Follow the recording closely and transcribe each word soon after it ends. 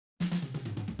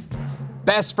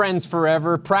Best friends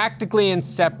forever, practically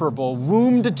inseparable,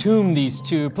 womb to tomb these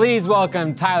two. Please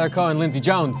welcome Tyler Cohen, Lindsay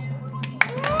Jones.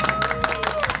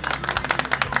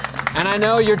 And I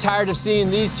know you're tired of seeing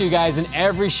these two guys in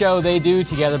every show they do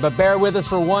together, but bear with us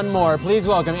for one more. Please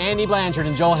welcome Andy Blanchard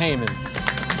and Joel Heyman.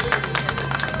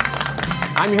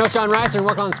 I'm your host, John Ricer, and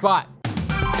work on the spot.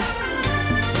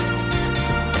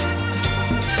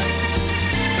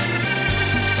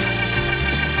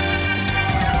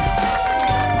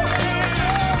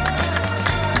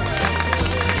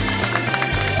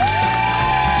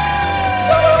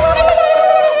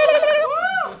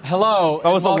 Hello. That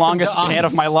was the longest chant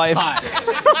of my life.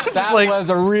 That was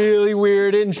a really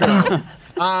weird intro.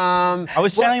 I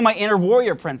was channeling my inner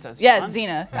warrior princess. Yes,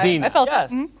 Xena. Xena. I felt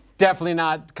Yes. it. Mhm. Definitely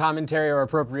not commentary or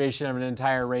appropriation of an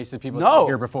entire race of people that No. were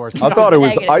here before. I thought it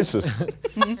was Negative. ISIS.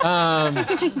 I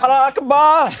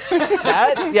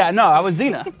was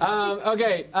Xena.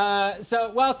 Okay,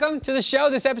 so welcome to the show.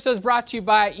 This episode is brought to you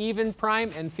by Even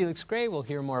Prime and Felix Gray. We'll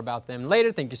hear more about them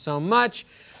later. Thank you so much.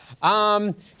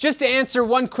 Just to answer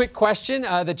one quick question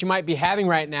that you might be having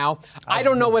right now, I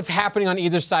don't know what's happening on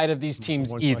either side of these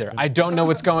teams either. I don't know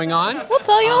what's going on. We'll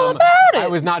tell you all about it. I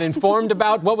was not informed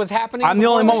about what was happening. I'm the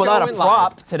before only one show without a went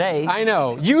prop live. today. I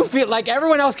know. You feel like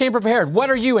everyone else came prepared. What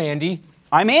are you, Andy?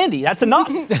 I'm Andy. That's enough.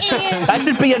 That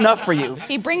should be enough for you.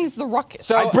 He brings the ruckus.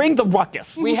 So I bring the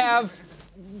ruckus. we have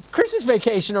Christmas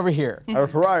Vacation over here,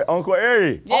 That's right, Uncle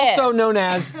Eddie. Yeah. also known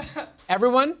as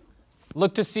everyone.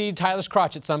 Look to see Tyler's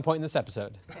crotch at some point in this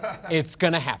episode. It's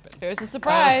gonna happen. There's a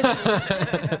surprise.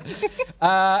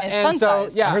 And fun so,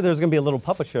 size. I yeah, heard there's gonna be a little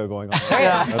puppet show going on.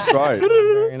 That's right.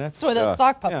 Very nice. So the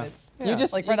sock puppets. you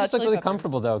just, Like you Red Hot just look Chili really Peppers.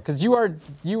 comfortable though, because you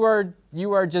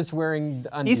are just wearing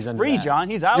undies. He's under free, that. John.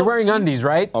 He's out. You're wearing undies,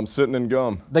 right? I'm sitting in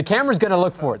gum. The camera's gonna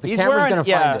look for it. The He's camera's wearing- gonna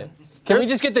yeah. find it. Can we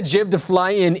just get the jib to fly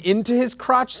into his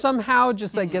crotch somehow?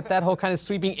 Just like get that whole kind of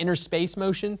sweeping inner space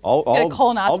motion? I'll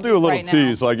colonoscopy do a little right now.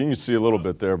 tease, like you can see a little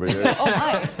bit there, but Oh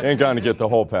my. ain't gonna get the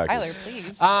whole package. Tyler,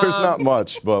 please. There's not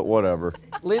much, but whatever.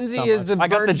 Lindsay is the I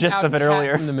got the burnt gist out of it cat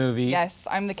earlier. from the movie. Yes,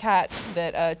 I'm the cat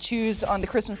that chews on the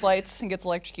Christmas lights and gets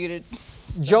electrocuted.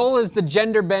 Joel is the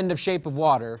gender bend of Shape of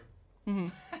Water.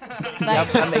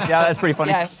 Nice. That's pretty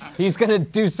funny. Yes. He's gonna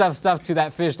do stuff to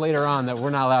that fish later on that we're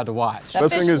not allowed to watch. That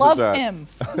Best fish thing is loves that- him.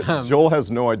 Joel has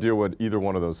no idea what either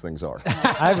one of those things are.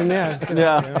 I haven't,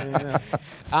 Yeah.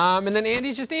 And then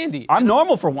Andy's just Andy. I'm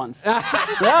normal for once.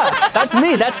 Yeah, that's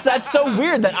me. That's so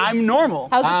weird that I'm normal.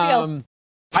 How's it feel?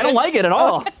 I don't like it at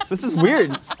all. This is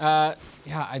weird.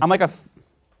 I'm like a.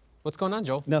 What's going on,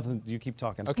 Joel? Nothing. You keep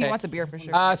talking. Okay. He wants a beer for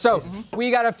sure. So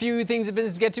we got a few things of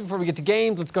business to get to before we get to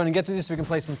games. Let's go ahead and get through this so we can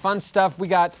play some fun stuff. We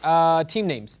got team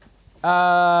names.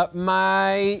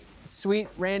 My sweet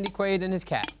Randy Quaid and his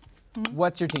cat.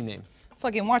 What's your team name?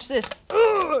 Fucking watch this.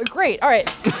 Ugh, great. All right.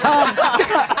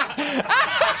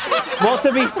 Well,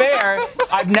 to be fair,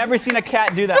 I've never seen a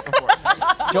cat do that before.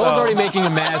 Joel's already making a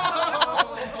mess.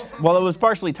 Well, it was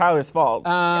partially Tyler's fault.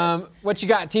 What you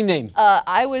got? Team name.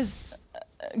 I was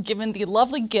given the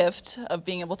lovely gift of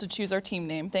being able to choose our team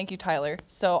name. Thank you, Tyler.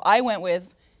 So I went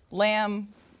with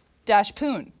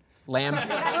Lamb-Poon. Lamb.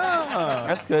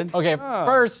 That's good. Okay,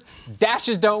 first,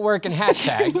 dashes don't work in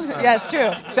hashtags. Yeah, it's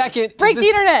true. Second, Break the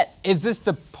internet. Is this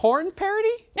the porn parody?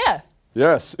 Yeah,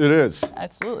 Yes, it is.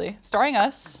 absolutely. Starring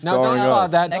us. No, don't Starring applaud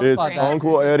us. that. Don't Next applaud screen. that.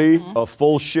 Uncle Eddie, a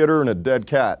full shitter, and a dead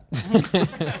cat.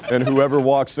 And whoever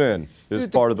walks in is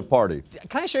part of the party.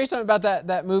 Can I show you something about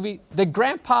that movie? The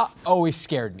grandpa always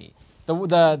scared me.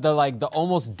 The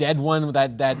almost dead one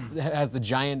that has the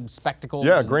giant spectacles.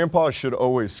 Yeah, and Grandpa should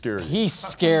always scare you. He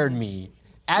scared me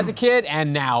as a kid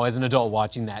and now as an adult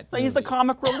watching that. He's the movie.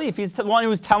 comic relief. He's the one who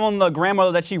was telling the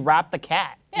grandmother that she wrapped the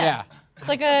cat. Yeah.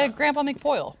 Like a Grandpa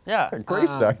McPoyle. Yeah.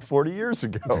 Grace died 40 years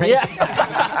ago. Yeah.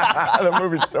 The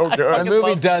movie's so The good.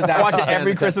 movie does actually Watch it stand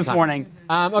every the test of Christmas time. morning.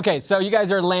 Okay, so you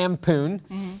guys are Lampoon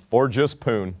Or just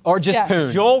Poon. or just Yeah. Poon.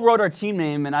 Joel wrote our team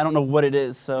name, and I don't know what it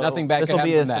is, so Nothing bad this could will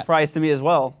be happen a from that. surprise to me as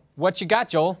well. What you got,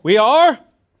 Joel? We are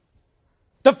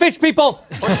the fish people.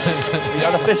 We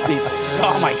are the fish people.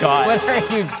 Oh my God. What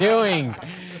are you doing?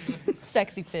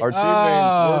 Sexy fish. Our team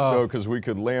names work though because we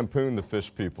could lampoon the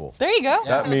fish people. There you go.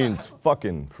 That means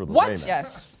fucking for the What? layman.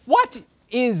 Yes. What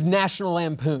is National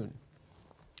Lampoon?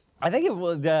 I think it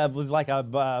was like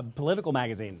a political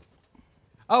magazine.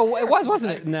 Oh, it was,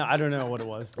 wasn't it? No, I don't know what it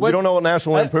was. You don't know what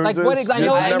National Lampoons like, is? what I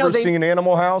know- You've I know never they- seen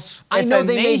Animal House? I It's know a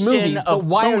they made nation movies, but of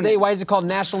why ponies. is it called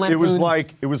National It Lampoons? was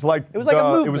like It was like a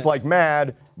movement. It was like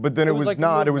Mad, but then it was was like a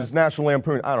not. It movement. was National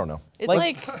Lampoon. I don't know. It's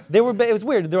like They were. It was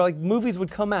weird. They were like movies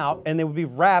would come out and they would be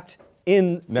wrapped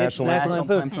in National National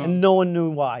Lampoon. Lampoon, and no one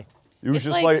knew why. It was It's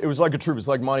just like- it was like a troupe. It's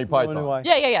like Monty Python.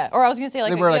 Yeah. Or I was gonna say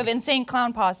like They you were have like- Insane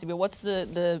Clown Posse, but what's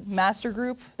the master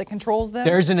group that controls them?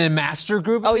 There's an master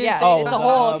group. Oh of yeah, insane- it's a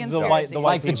whole the conspiracy. white- the white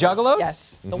like the people. Juggalos.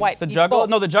 Yes, the white. The people. Juggalo?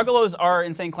 No, the Juggalos are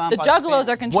Insane Clown The Posse Juggalos fans.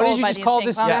 are controlled What did you by just the call Insane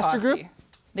this Clown master Posse. group?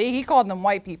 He called them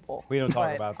white people. We don't talk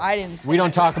but about them. I didn't. We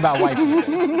don't talk about white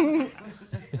people.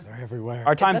 They're everywhere.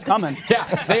 Our time's coming. Yeah,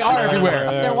 they are everywhere.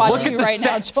 They're Look watching at you the right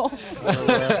now, set. Joel.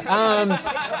 All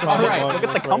right. Look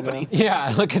at the company.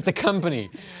 Yeah, look at the company.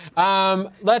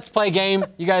 Let's play a game.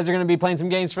 You guys are going to be playing some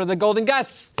games for the Golden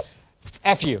Gus.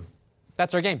 F you.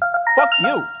 That's our game. Fuck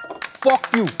you.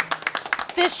 Fuck you.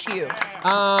 Fish you.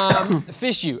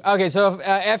 Fish you. Okay, so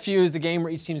F you is the game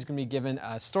where each team is going to be given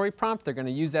a story prompt. They're going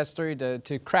to use that story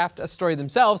to craft a story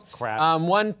themselves. Craft.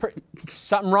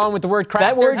 Something wrong with the word craft.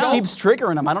 That word there, Joel? keeps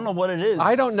triggering them. I don't know what it is.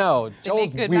 I don't know.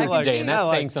 Joel's make good weird mac and today, and that's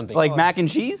cheese. saying something. Like mac and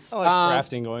cheese? I like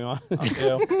crafting going on.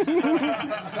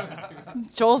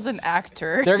 Joel's an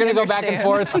actor. They're going to You go back and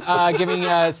understand? forth, giving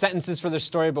sentences for their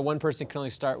story, but one person can only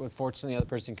start with fortunately, the other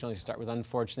person can only start with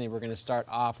unfortunately. We're going to start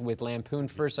off with Lampoon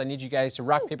first. I need you guys to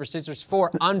rock, paper, scissors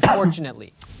for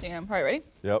unfortunately. Damn. All right, ready?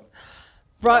 Yep.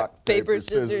 Rock, paper,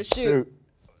 scissors, shoot.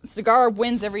 Cigar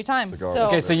wins every time. Cigar. So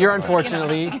Okay, so you're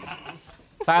unfortunately.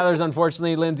 Tyler's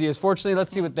unfortunately. Lindsay is fortunately.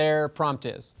 Let's see what their prompt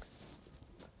is.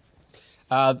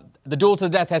 The duel to the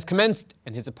death has commenced,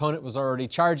 and his opponent was already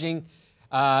charging.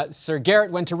 Sir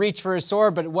Garrett went to reach for his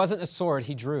sword, but it wasn't a sword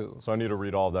he drew. So I need to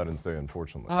read all that and say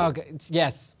unfortunately. Okay,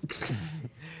 yes.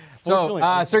 So,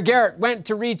 Fortunately. Sir Garrett went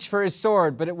to reach for his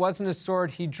sword, but it wasn't a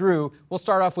sword he drew. We'll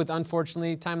start off with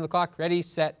unfortunately. Time of the clock. Ready,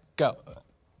 set, go.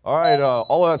 All right,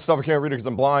 all of that stuff I can't read it because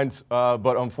I'm blind,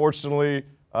 but unfortunately,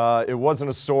 it wasn't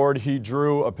a sword. He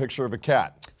drew a picture of a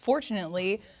cat.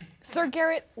 fortunately, Sir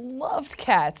Garrett loved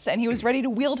cats, and he was ready to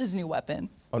wield his new weapon.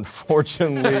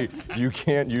 Unfortunately, you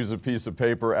can't use a piece of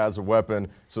paper as a weapon,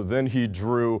 so then he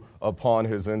drew upon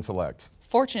his intellect.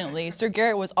 Fortunately, Sir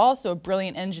Garrett was also a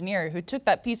brilliant engineer who took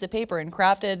that piece of paper and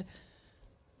crafted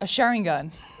a sharing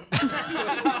gun.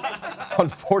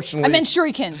 Unfortunately, I meant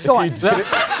shuriken. Go on. he did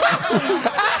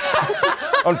it.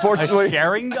 Unfortunately,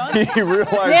 Sharing gun? he realized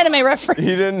It's an anime reference. he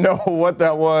didn't know what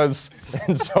that was,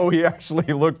 and so he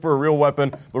actually looked for a real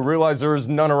weapon, but realized there was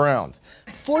none around.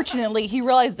 Fortunately, he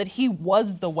realized that he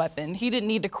was the weapon. He didn't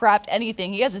need to craft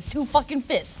anything. He has his two fucking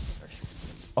fists.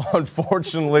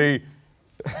 Unfortunately,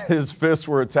 his fists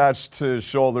were attached to his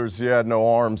shoulders. He had no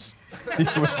arms. He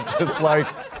was just like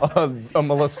a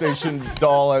molestation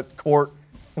doll at court.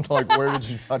 Like, where did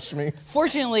you touch me?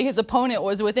 Fortunately, his opponent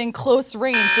was within close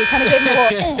range, so he kind of gave him a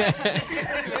little.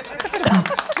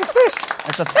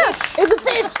 It's a fish. It's a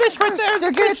fish. Fish right there.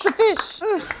 Sir Garrett's the fish.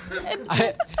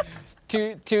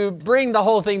 To bring the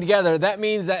whole thing together, that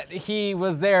means that he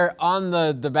was there on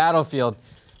the battlefield,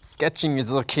 sketching his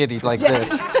little kitty like this,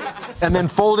 and then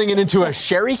folding it into a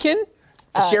shuriken?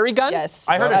 A sherry gun? Yes.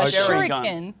 I heard a shuriken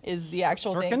Sharingan. is the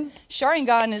actual Shuriken? thing.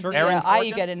 Sharingan is the Aaron eye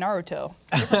you Sorkin? get in Naruto.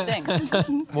 Different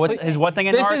thing. What's his what thing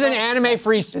in This is an Naruto?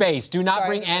 anime-free space. Do not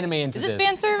Sorry. bring anime into Is this this.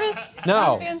 fan service?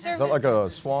 No. Fan Is service? that like a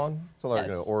swan? Is that like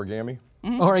Yes. an origami?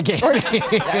 Or a game.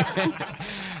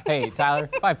 Hey, Tyler,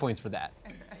 5 points for that.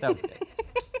 That was good.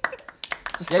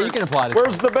 Yeah, you can applaud it.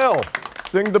 Where's the bell?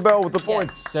 Ding the bell with the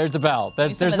points. Yes. There's the bell.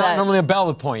 There's some not of that. normally a bell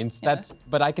with points.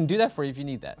 But I can do that for you if you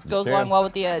need that. Goes Damn. along well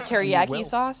with the teriyaki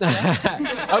sauce.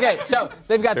 Yeah. Okay, so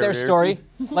they've got their Teriyaki. story.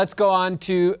 Let's go on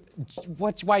to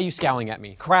why are you scowling at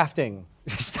me? Crafting.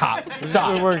 Stop. It's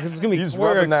Stop. gonna be. He's we're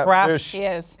rubbing gonna that craft. fish. He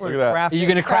is. Look at that. Are you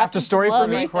gonna craft a Crafting story for love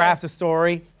me? right Craft a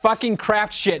story. Fucking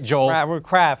craft shit, Joel. We're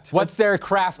craft. What's their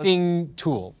crafting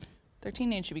tool?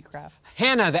 13 inch should be craft.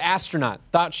 Hannah, the astronaut,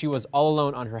 thought she was all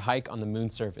alone on her hike on the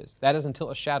moon's surface. That is until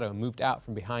a shadow moved out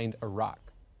from behind a rock.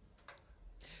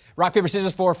 Rock, paper,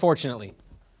 scissors for fortunately.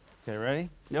 Okay, ready?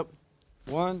 Yep.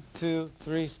 1, 2,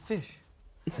 3, fish.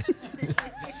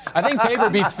 I think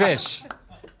paper beats fish.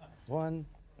 1,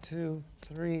 2,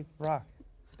 3, rock.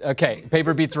 Okay,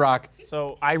 paper beats rock,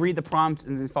 So I read the prompt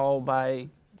and then followed by.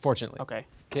 fortunately. Okay.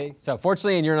 Okay, so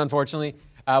fortunately and you're an unfortunately.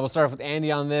 We'll start off with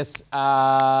Andy on this.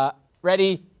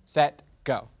 Ready, set,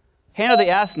 go. Hannah the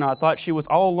astronaut thought she was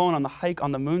all alone on the hike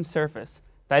on the moon's surface.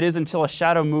 That is until a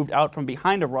shadow moved out from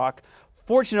behind a rock.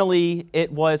 Fortunately,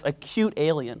 it was a cute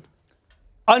alien.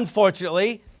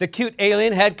 Unfortunately, the cute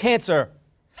alien had cancer.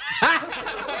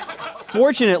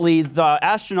 Fortunately, the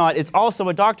astronaut is also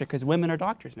a doctor because women are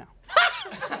doctors now.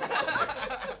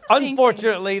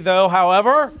 Unfortunately, though,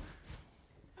 however,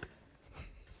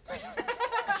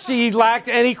 she lacked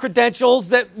any credentials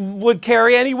that would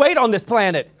carry any weight on this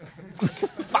planet.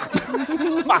 Fuck.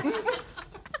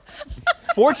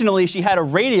 Fortunately, she had a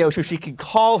radio so she could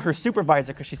call her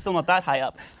supervisor because she's still not that high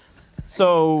up.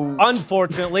 So,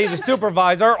 Unfortunately, the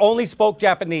supervisor only spoke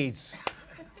Japanese.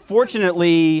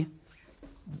 fortunately,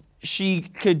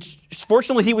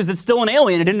 fortunately, he was still an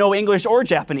alien and didn't know English or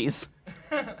Japanese.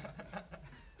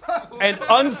 And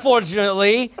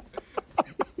unfortunately,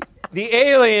 the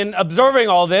alien observing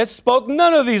all this spoke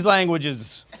none of these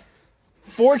languages.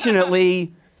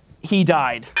 Fortunately, he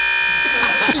died.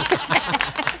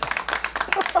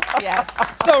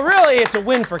 Yes. So really, it's a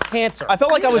win for cancer. I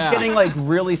felt like I was getting like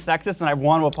really sexist, and I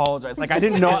want to apologize. Like I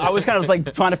didn't know. I was kind of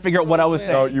like trying to figure out what I was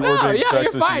saying. No, you were Oh, being yeah,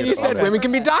 you're sexist. fine. You said okay. women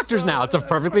can be doctors now. It's a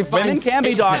perfectly fine Women can be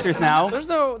statement. doctors now. There's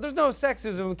no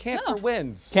sexism. Cancer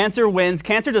wins. Cancer wins.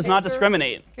 Cancer does not Cancer-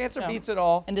 discriminate. Cancer beats it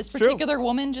all. And this true. particular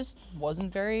woman just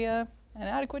wasn't very an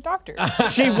adequate doctor.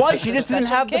 She was. She just didn't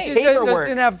have the Special case. paperwork.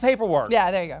 Didn't have paperwork. Yeah,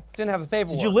 there you go. Didn't have the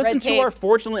paperwork. Did you listen Red to tape, our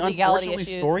fortunately, legality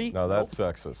unfortunately issues. story? No, that's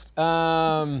sexist.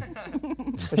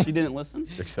 But she didn't listen.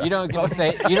 Exactly. You don't get to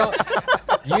say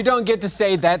you don't get to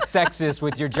say that's sexist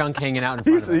with your junk hanging out in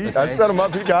front of us. See, Okay? I set him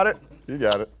up. He got it. He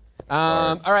got it.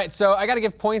 All right, so I got to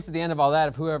give points at the end of all that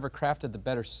of whoever crafted the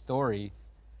better story.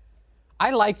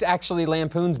 I liked actually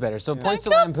Lampoon's better, so points to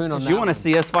Lampoon on that. You want to one.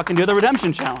 see us fucking do the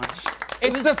redemption challenge?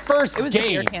 It's the first It was a game.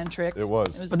 beer can trick. It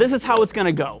was. But this is how it's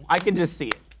gonna go. I can just see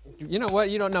it. You know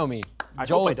what? You don't know me. I hope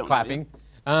Joel I is don't know clapping.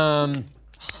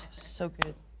 So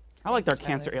good. I liked our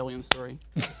cancer alien story.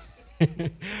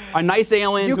 A nice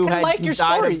alien You who can had like your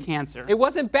died story. of cancer. It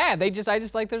wasn't bad. I just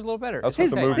like theirs a little better. That's what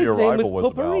the movie His name Arrival was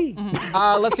Potpourri.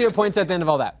 about. Let's see your points at the end of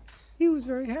all that. He was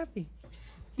very happy.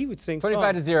 He would sing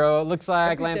 25 to songs 0. It looks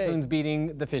like Every day. Lampoon's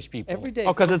beating the fish people. every day.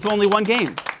 Oh, because it's only one game.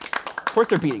 Of course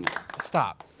they're beating us.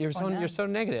 Stop. You're so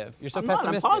negative. You're so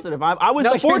pessimistic. I'm positive. I was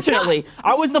No, the you're not. fortunately.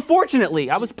 I was the fortunately.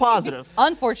 I was positive.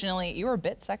 Unfortunately, you were a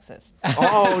bit sexist.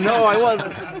 Oh no, I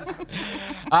wasn't.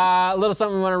 A little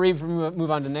something we want to read before we move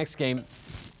on to the next game.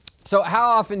 So how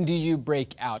often do you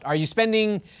break out? Are you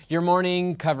spending your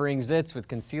morning covering zits with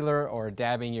concealer or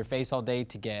dabbing your face all day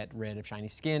to get rid of shiny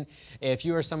skin? If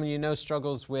you or someone you know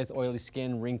struggles with oily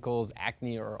skin, wrinkles,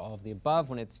 acne, or all of the above,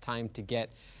 then it's time to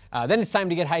get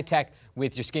high tech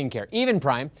with your skincare. Even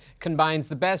Prime combines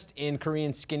the best in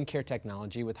Korean skincare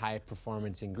technology with high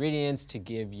performance ingredients to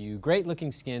give you great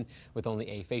looking skin with only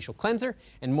a facial cleanser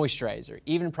and moisturizer.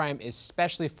 Even Prime is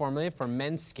specially formulated for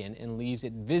men's skin and leaves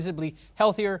it visibly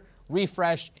healthier,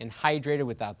 refreshed, and hydrated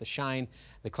without the shine.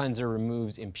 The cleanser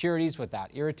removes impurities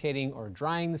without irritating or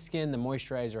drying the skin. The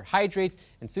moisturizer hydrates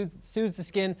and soothes the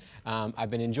skin. I've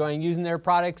been enjoying using their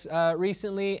products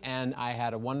recently, and I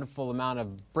had a wonderful amount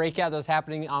of breakout that was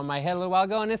happening on my head a little while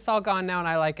ago, and it's all gone now, and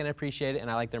I like and appreciate it, and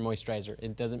I like their moisturizer.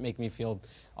 It doesn't make me feel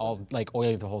all like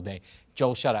oily the whole day.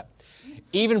 Joel, shut up.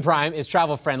 Even Prime is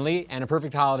travel friendly and a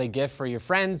perfect holiday gift for your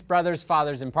friends, brothers,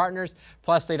 fathers, and partners.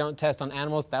 Plus, they don't test on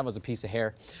animals. That was a piece of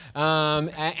hair.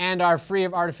 And are free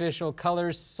of artificial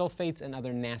colors, sulfates, and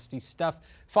other nasty stuff.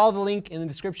 Follow the link in the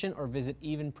description or visit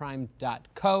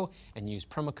evenprime.co and use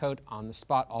promo code on the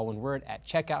spot, all one word, at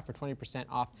checkout for 20%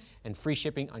 off and free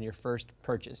shipping on your first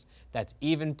purchase. That's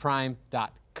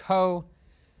evenprime.co.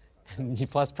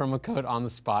 Plus promo code on the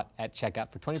spot at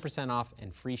checkout for 20% off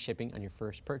and free shipping on your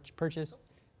first purchase.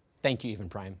 Thank you, Even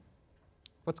Prime.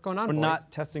 What's going on, We're boys?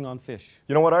 not testing on fish.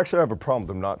 You know what? Actually, I have a problem with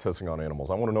them not testing on animals.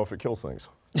 I want to know if it kills things.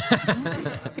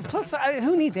 Plus,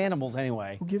 who needs animals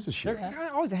anyway? Who gives a shit?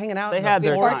 They're always hanging out. They in the had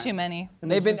their field. Far time. too many.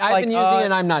 And I've they're been just like, using it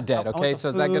and I'm not dead, I want okay? the So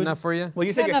is that good food. enough for you? Well, you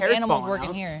You said got your enough hair's animals falling working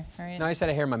out here, right? No, I said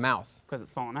I hair in my mouth. because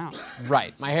it's falling out.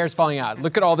 Right, my hair's falling out.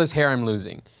 Look at all this hair I'm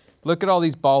losing. Look at all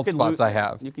these bald Could spots lo- I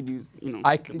have. You could use,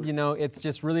 It's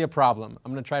just really a problem.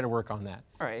 I'm gonna try to work on that.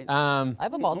 All right. I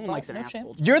have a bald No one likes spot. an No shame.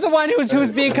 asshole. You're the one who's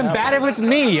being combative with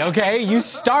me, okay? You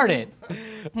started.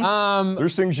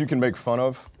 There's things you can make fun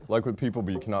of, like with people,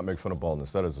 but you cannot make fun of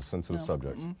baldness. That is a sensitive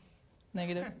subject.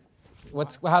 Negative.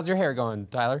 How's your hair going,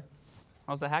 Tyler?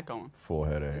 How's the hat going? Full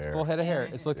head of hair. Full head of hair.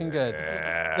 It's looking good.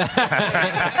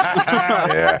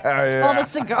 On a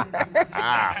cigar.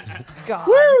 God.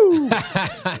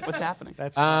 What's happening?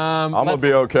 That's I'm gonna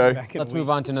be okay. Let's move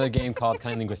on to another game called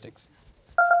Cunning Linguistics.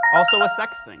 Also a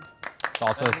sex thing. It's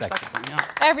also a sex thing. Yeah.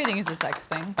 Everything is a sex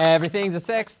thing. Everything's a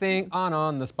sex thing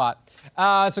on the spot.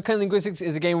 So Cunning Linguistics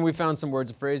is a game where we found some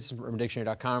words and phrases from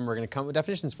UrbanDictionary.com. We're going to come up with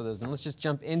definitions for those. And let's just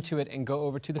jump into it and go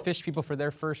over to the fish people for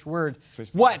their first word.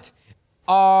 What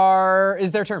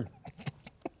is their term?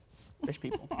 Fish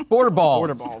people. Border balls.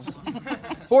 Border balls.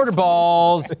 Border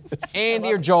balls.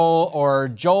 Andy or Joel, or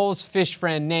Joel's fish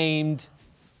friend named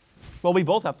Well, we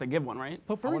both have to give one, right?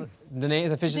 Potpourri. The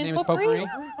fish's Is it name is potpourri?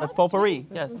 Potpourri? That's potpourri.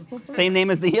 Yes. Same name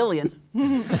as the alien.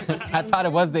 I thought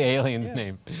it was the alien's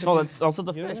name. No, that's also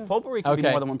the fish. Potpourri can be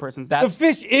Okay. more than one person's. The That's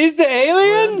fish is the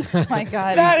alien? Oh my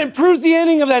God. That improves the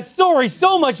ending of that story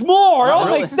so much more. It all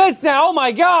really. makes sense now. Oh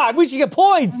my God, we should get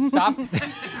points. stop.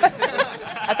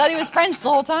 I thought he was French the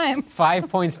whole time. 5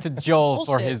 points to Joel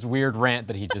for Bullshit. his weird rant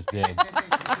that he just did.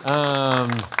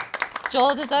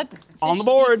 Joel, does that On fish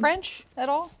the board. speak French at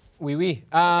all? Oui, oui.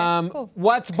 cool.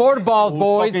 What's border balls,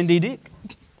 boys? Fucking dick.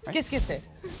 Qu'est-ce que c'est?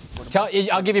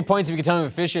 I'll give you points if you can tell me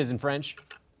what fish is in French.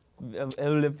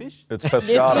 Le fish? It's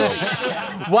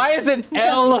pescado. Why is it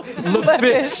L le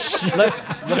fish?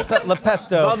 Le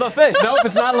pesto. Oh, the fish. Nope,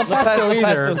 it's not le pesto Le pesto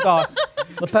either. sauce.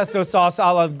 Le pesto sauce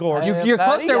à la gourde. You're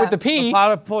close there with the P.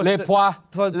 Les pois.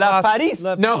 La Paris?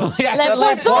 No, yeah, Les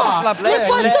poissons! La- Les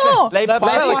poissons! Les La- Les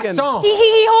Pelicans. poissons. Hee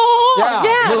hee ho!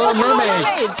 Yeah, the Little Little Mermaid.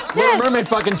 Mermaid. Little Mermaid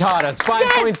fucking taught us. 5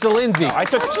 Yes. points to Lindsay. I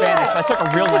took Spanish. I took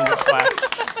a real language class.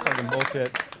 Fucking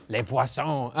bullshit. Les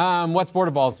poissons. What's border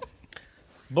balls?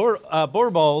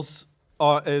 Border balls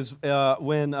is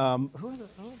when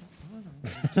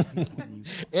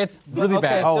It's really okay,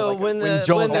 bad. so when the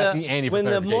Joel's when the, asking Andy for when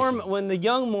the clarification. when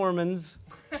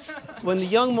the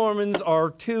young Mormons are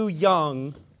too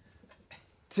young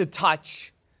to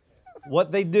touch,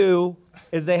 what they do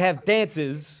is they have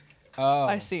dances,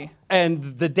 I see. and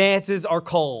the dances are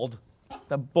called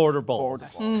the border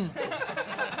balls.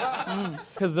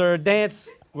 Because they're a dance,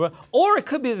 or it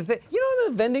could be the thing. You know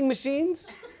the vending machines.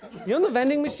 You know the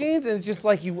vending machines, and it's just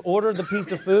like you order the piece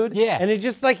of food, Yeah. and it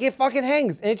just like it fucking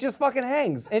hangs, and it just fucking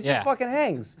hangs, and it Yeah. just fucking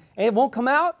hangs, and it won't come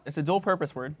out. It's a dual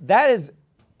purpose word. That is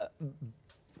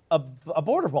a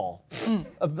border ball,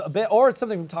 a bit, or it's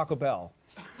something from Taco Bell.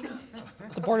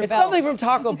 It's a border It's bell. something from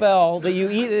Taco Bell that you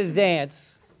eat at a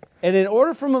dance, and then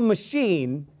order from a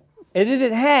machine, and then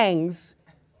it hangs,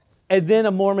 and then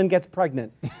a Mormon gets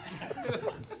pregnant.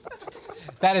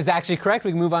 That is actually correct. We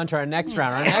can move on to our next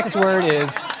round. Our next word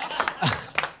is,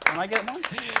 Can I get one?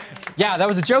 yeah, that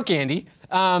was a joke, Andy.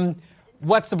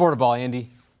 What's the border ball, Andy?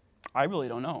 I really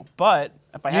don't know. But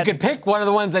if I You had could to, pick one of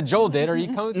the ones that Joel did, or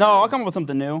you come. No, I'll come up with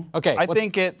something new. Okay, I what-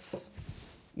 think it's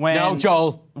when No,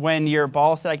 Joel. when your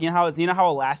ball sack, you know how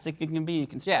elastic it can be, you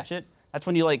can stretch Yeah. it? That's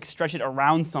when you like stretch it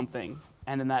around something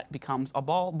and then that becomes a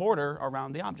ball border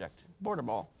around the object. Border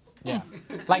ball. Yeah.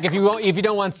 Like if you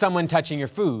don't want someone touching your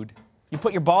food. You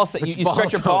put your ball sack, you your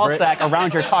stretch your balls ball over it. sack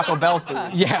around your Taco Bell food.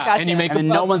 Yeah. Gotcha. And you make And then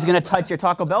no one's gonna touch your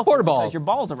Taco Bell Border food balls. because your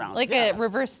ball's around. Like a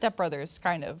reverse Step Brothers,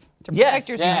 kind of. To yes, protect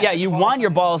yourself. yeah. You want your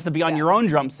balls to be on your own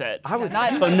drum set, I would,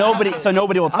 Not so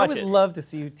nobody will I touch would it. love to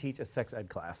see you teach a sex ed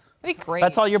class. That'd be great.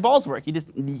 That's how your balls work. You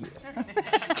just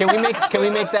Can we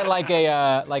make that like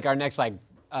a like our next like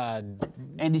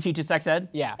Andy teaches sex ed.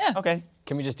 yeah. Yeah. Okay.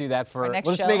 Can we just do that for? Our next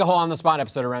We'll just show. make a whole on the spot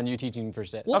episode around you teaching for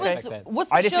sex. What was, sex ed. what's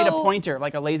the I just show? need a pointer,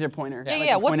 like a laser pointer. Yeah, like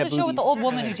yeah. you What's point the at show with the boobies. old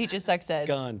woman who teaches sex ed?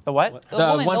 Gun. The what? The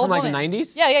woman, one old from like woman. the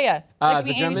 90s? Yeah, yeah, yeah. Like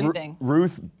the the Andy's German? thing.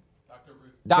 Ruth.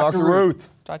 Dr. Dr. Ruth. Ruth.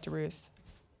 Dr. Ruth.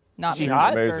 Not She's Mrs.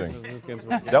 hot? Ginsburg.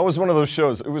 Amazing. That was one of those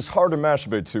shows. It was hard to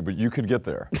masturbate to, but you could get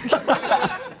there.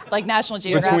 Like National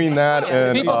Geographic. Between that Yeah.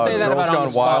 and People say that Girls about on Gone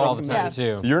the spot Wild. all the time Yeah.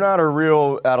 too. You're not a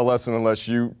real adolescent unless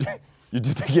you did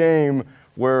the game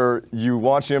where you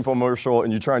watch the infomercial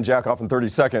and you try and jack off in 30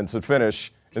 seconds and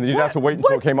finish, and then you'd have to wait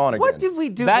until it came on again. What did we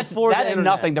do That's before the that's internet?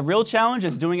 nothing. The real challenge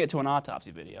is doing it to an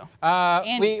autopsy video.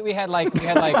 We had like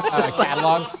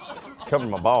catalogs. Cover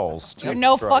my balls. You're Jesus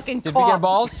no Christ. fucking Did we clock. get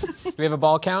balls? Do we have a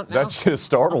ball count now? That just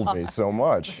startled me so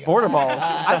much. Border balls.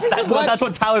 That's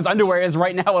what Tyler's underwear is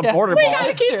right now. A border We ball.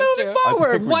 gotta keep moving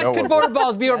forward. think we What know could what- border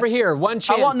balls be over here? One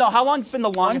chance. How long's been the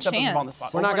longest episode chance. on the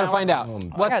spot? We're not Over gonna an find hour? out. I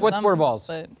What's got what's some, border balls?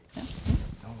 but-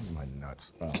 Oh, my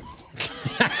nuts.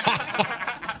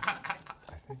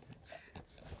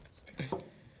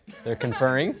 They're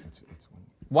conferring.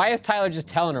 Why is Tyler just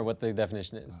telling her what the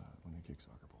definition is?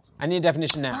 I need a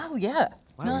definition now. Oh, yeah.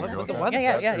 No, that's good. Yeah,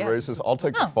 yeah, yeah. Racist. I'll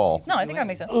take the fall. No, I think that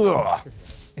makes sense.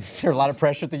 Is there a lot of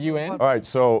pressure at the UN? All right,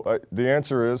 so the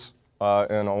answer is,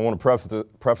 and I want to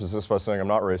preface this by saying I'm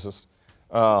not racist.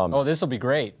 Oh, this will be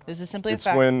great. This is simply a It's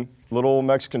fact. when little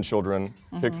Mexican children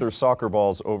kick their soccer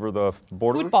balls over the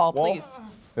border Football, wall, please.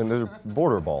 and they're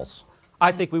border balls.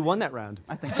 I think we won that round.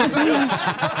 I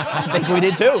think we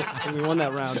did too. I think we won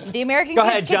that round. The American Go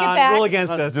kids ahead, take John. it back. Roll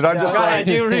against us. Did I just Go say- ahead.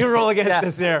 You roll against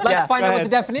us here. Let's find Go out what ahead. the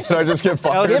definition. Did I just get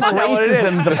fired? Give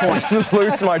Racism the point. just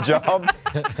lose my job?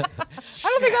 I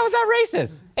don't think that was that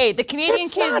racist. Hey, the Canadian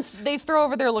kids, they throw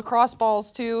over their lacrosse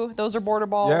balls too. Those are border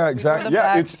balls. Yeah, We throw exactly. them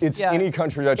Yeah, back. it's Yeah. any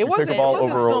country that you It pick wasn't, a ball it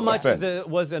wasn't over so a much fence. as it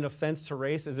was an offense to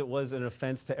race as it was an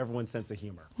offense to everyone's sense of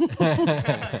humor.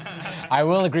 I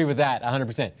will agree with that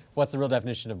 100%. What's the real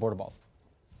definition of border balls?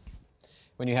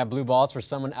 When you have blue balls for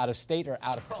someone out of state or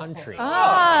out of country.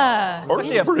 Ours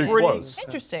is pretty close.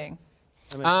 Interesting.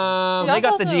 They also-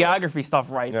 got the geography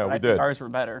stuff right. Yeah, but we I did. think ours were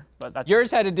better. But that's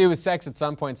Yours had to do with sex at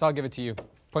some point, so I'll give it to you.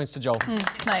 Points to Joel.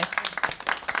 Nice.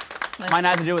 mine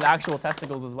had to do with actual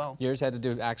testicles as well. Yours had to do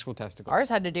with actual testicles. Ours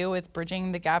had to do with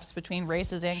bridging the gaps between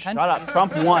races and countries. Shut up.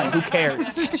 Trump won. Who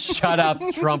cares? Shut up,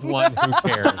 Trump won. Who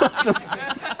cares?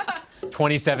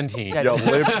 2017. Yo,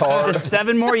 lived hard. Just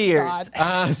 7 more years.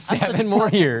 God. 7 more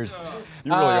years.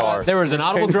 You really are. There was an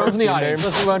audible groan from the Your audience. name?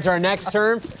 Let's move on to our next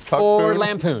term for Cuckoo.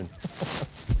 lampoon.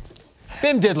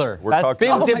 Bim diddler. We're That's-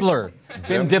 talking- Bim dibbler.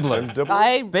 Bim dibbler. Bim dibbler?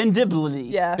 I Ben Diblity.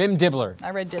 yeah. Bim dibbler.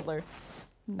 I read Diddler.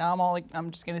 Now I'm all like,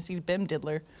 I'm just gonna see Bim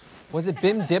Diddler. Was it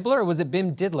Bim dibbler or was it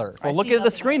Bim diddler? Well, I look see at the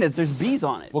nothing. screen. There's bees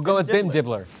on it. We'll go with Bim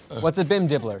dibbler. What's a Bim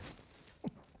dibbler?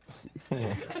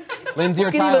 Lindsay or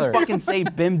You can't Tyler? even fucking say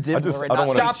Bim Dibbler just- right I now.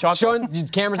 don't wanna- Stop showing. The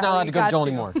camera's not allowed to go to Tyler, Joel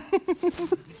you anymore.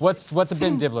 What's a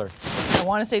Bim dibbler? I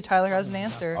want to say Tyler has an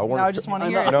answer. I wanna- Now I just want to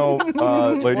hear it. No,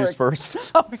 ladies first.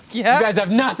 Yeah. You guys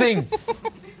have nothing.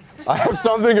 I have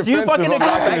something Do you offensive fucking I'm not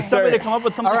gonna expect somebody say. to come up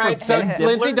with something All right, for so Ben Dibbler?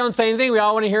 Lindsay, don't say anything. We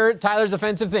all want to hear Tyler's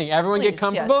offensive thing. Everyone get Please, yeah,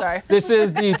 comfortable. sorry. This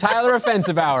is the Tyler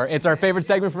Offensive Hour. It's our favorite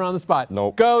segment from On the Spot.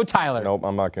 Nope. Go, Tyler. Nope,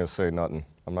 I'm not gonna say nothing.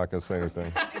 I'm not gonna say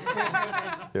anything.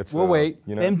 It's, We'll wait.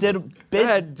 You know, Bim did. Bim,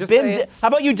 ahead, just Bim say di- it. How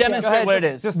about you Go demonstrate ahead, what it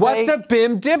just- is? just What's say- a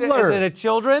Bim dibbler? Is it a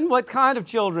children? What kind of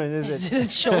children is it? Is it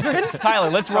children? Tyler,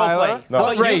 let's role Tyler? play. No. How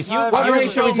What about race? You, What you race are we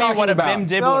show me talking what a about? Bim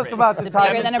Dibbler Tell us is. about the Bigger than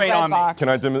a Demonstrate bread on me. box. Can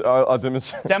I I'll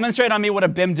demonstrate? Demonstrate on me what a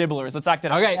Bim Dibbler is. Let's act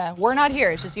it out. Okay. Yeah, we're not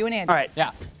here. It's just you and Andy. All right.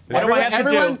 Yeah. What do I have to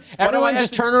do? everyone, What do I everyone have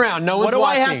just to- turn around. No one's do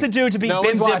I watching. have to do to be No Bim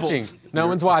one's watching. Dibbled? No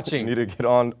one's watching. Need to get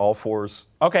on all fours,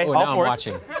 Okay. Oh, all now I'm fours.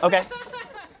 watching. Okay.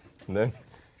 and then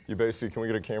you basically. Can we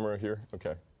get a camera here?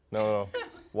 Okay. No.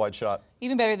 Wide shot.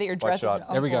 Even better that your dress is shot. an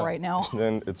There we uncle go. right now.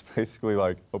 Then it's basically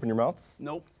like open your mouth.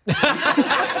 Nope.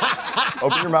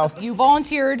 Open your mouth. You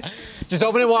volunteered. Just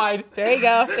open it wide. There you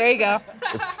go. There you go.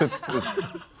 It's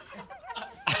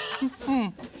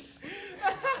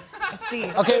Let's see.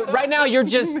 Okay, right now you're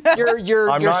just you're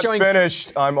I'm you're not showing.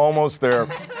 finished. I'm almost there.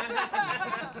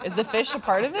 Is the fish a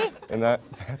part of it? And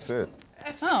that's it.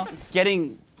 Oh.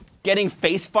 Getting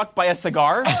face fucked by a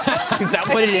cigar? Is that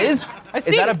what it is? Is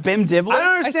see. that a Bim Dibbler? I don't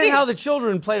I understand see. how the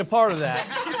children played a part of that.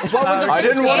 What was I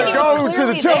didn't want to Andy go was to the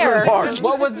clearly children there. park.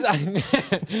 What was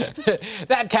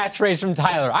that catchphrase from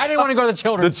Tyler? I didn't want to go to the The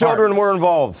children's children were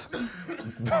involved,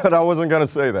 but I wasn't gonna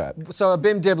say that. park. So a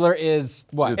Bim dibbler is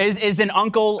what? Is an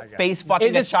uncle face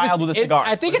fucking a child with a cigar?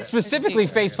 I think it's specifically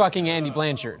face fucking Andy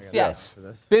Blanchard. Yes.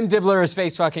 Bim dibbler is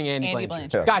face fucking Andy, Andy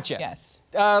Blanchard. Blanchard. Gotcha. Yes.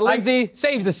 Lindsay,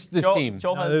 save this Joel- team.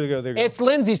 Joel has- There we go. There we go. It's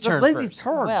Lindsay's turn Lindsay's first.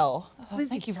 turn. Well,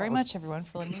 thank you very much, everyone,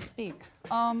 for letting me speak.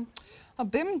 A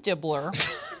Bim Dibbler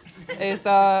is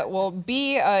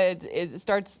B. It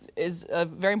starts is a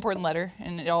very important letter,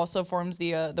 and it also forms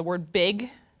the word big,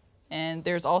 and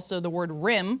there's also the word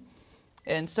rim.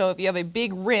 And so if you have a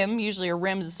big rim, usually a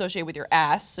rim is associated with your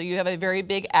ass, so you have a very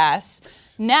big ass.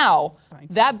 Now,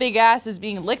 that big ass is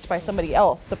being licked by somebody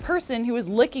else. The person who is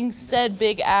licking said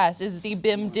big ass is the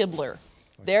Bim Dibbler.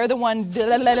 They're the one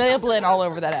dibbling all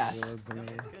over that ass.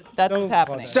 That's what's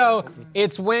happening. So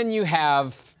it's when you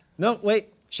have. No, wait.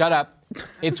 Shut up.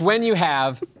 It's when you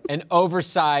have an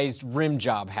oversized rim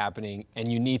job happening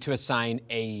and you need to assign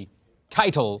a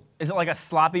title. Is it like a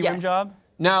sloppy rim Yes. job?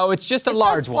 No, it's just a It's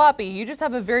large not one. sloppy. You just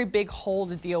have a very big hole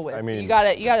to deal with. I So mean- you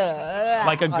gotta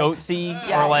Like a goatsy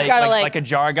Yeah, or you like gotta, like a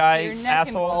jar guy your neck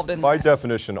asshole? involved in By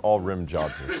definition, all rim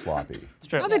jobs are sloppy. It's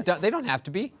true. No, they don't have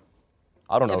to be.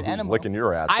 I don't know An who's animal. licking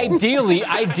your ass. Ideally,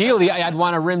 I'd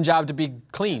want a rim job to be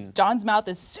clean. John's mouth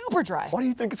is super dry. Why do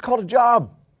you think it's called a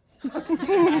job?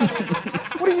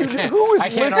 What are you? Who is I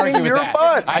can't argue licking with your that.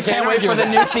 butt? I can't Wait argue for with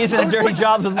the that. new season of Dirty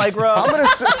Jobs with Mike Rowe.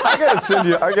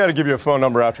 I gotta give you a phone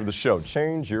number after the show.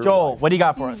 Change your. Joel, what do you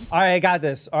got for us? All right, I got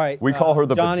this. All right. We call her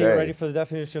the John, are you bidet. ready for the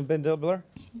definition of Ben Dibbler?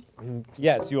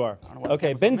 Yes, you are.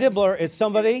 Okay, Ben Dibbler is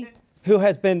somebody who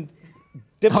has been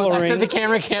Oh, I said the dibblering.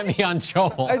 camera can't be on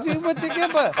Joel. I see what the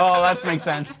gibber. Oh, that makes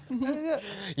sense.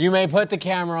 You may put the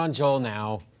camera on Joel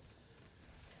now.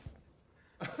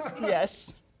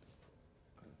 Yes.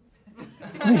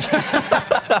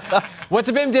 What's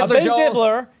a Bim A dibbler, Ben Joel?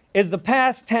 Dibbler is the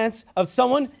past tense of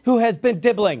someone who has been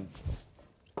dibbling.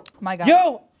 My God.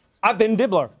 Yo, I've been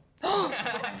dibbler.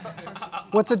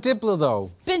 What's a dibbler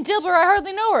though? Ben Dibbler, I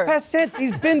hardly know her. Past tense,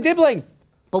 he's been dibbling.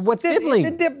 But what's He's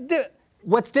been dibbling?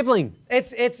 What's dibbling?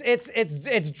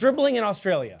 It's dribbling in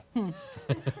Australia.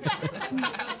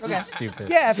 Okay. Stupid.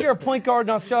 Yeah, if you're a point guard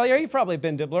in Australia, you've probably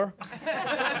been dibbler.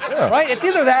 Right? It's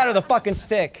either that or the fucking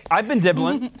stick. I've been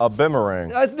dibbling. A boomerang.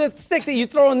 The stick that you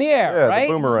throw in the air, Yeah, the right?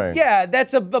 boomerang. Yeah,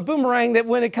 that's a boomerang that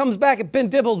when it comes back, it Ben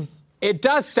Dibbles. It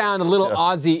does sound a little Yes.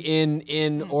 Aussie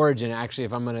in origin, actually.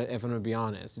 If I'm gonna be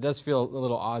honest, it does feel a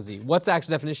little Aussie. What's the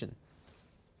actual definition?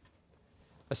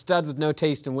 A stud with no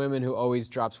taste in women who always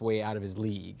drops way out of his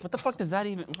league. What the fuck does that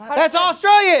even? What? That's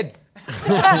Australian.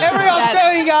 Every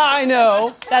Australian guy I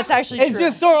know That's actually is true.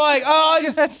 just sort of like, oh, I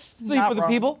just That's sleep not with the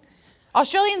wrong. people.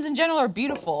 Australians in general are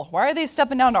beautiful. Why are they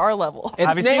stepping down to our level? It's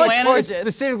Have you seen named- Landon? it's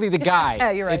specifically the guy.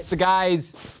 Yeah, you're right. It's the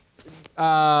guys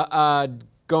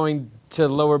going to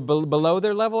lower below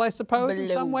their level, I suppose, in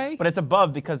some way. But it's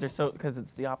above because it's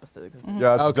the opposite.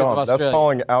 Yeah, it's Oh, 'cause of dumb. That's Australia.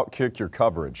 calling outkick your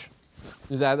coverage.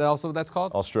 Is that also what that's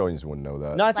called? Australians wouldn't know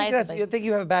that. No, I think Slightly. I think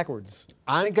you have it backwards.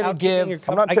 I'm gonna Outkicking give. your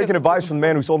I'm not I guess taking advice from the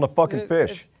man who's holding a fucking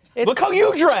fish. Look how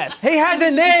you dress. He has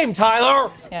a name,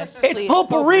 Tyler. Yes, It's please.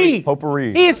 Potpourri.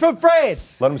 Potpourri. He is from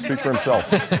France. Let him speak for himself.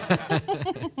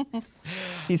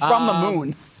 He's from the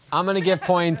moon. I'm gonna give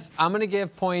points. I'm gonna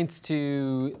give points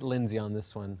to Lindsay on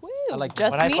this one. I like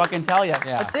Just What I me? fucking tell you.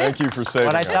 Yeah. That's it? Thank you for saving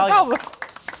What I it. tell you. Oh,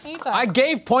 anytime. I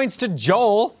gave points to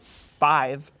Joel.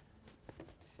 5.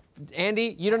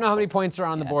 Andy, you don't know how many points are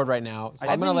on the board right now, so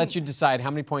I'm gonna let you decide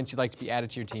how many points you'd like to be added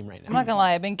to your team right I'm now. not gonna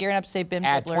lie, I've been gearing up to say Bim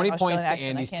Add Dibbler, 20 Australian points to accent. I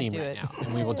Andy's can't team do right it. now,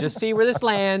 and we will just see where this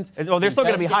lands. Well, they're still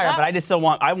going to be higher, Yeah.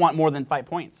 but I want more than 5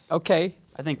 points. Okay.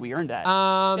 I think we earned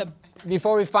that.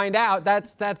 Before we find out,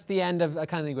 that's the end of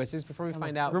kind of linguistics. Before we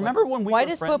find out, Remember when we Why were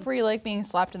does friends? Potpourri like being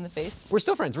slapped in the face? we're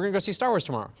still friends. We're gonna go see Star Wars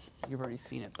tomorrow. You've already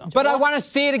seen it though. But I want to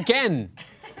see it again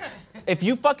if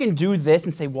you fucking do this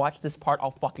and say watch this part,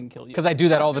 I'll fucking kill you. because I do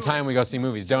that all the time when we go see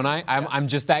movies, don't I? I'm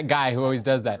just that guy who always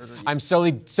does that. I'm so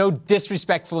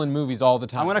disrespectful in movies all the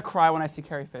time. I'm gonna cry when I see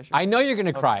Carrie Fisher. I know you're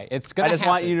gonna cry. It's gonna I just happen.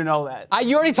 want you to know that.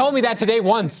 You already told me that today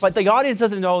once. But the audience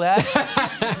doesn't know that.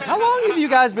 How long have you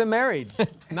guys been married?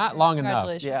 Not long enough.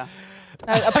 Congratulations. Yeah.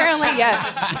 Apparently,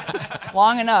 yes.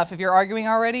 Long enough. If you're arguing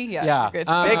already, yeah. Yeah. You're good.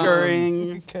 Bickering.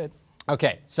 You're good.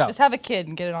 Okay, so Just have a kid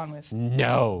and get it on with.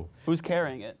 no. Who's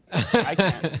carrying it? I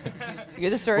can't. You're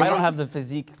the surrogate. I don't have the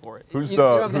physique for it. Who's You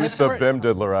don't have the the who's hip the for it? Bim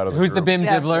diddler out of the Who's the group? BIM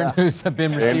Yeah. dibbler and who's the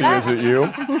BIM receiver? Andy, is it you?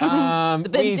 the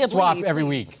Bim We Dibbler, swap every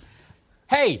please. week.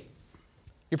 Hey,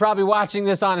 you're probably watching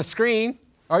this on a screen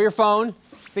or your phone.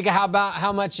 Think about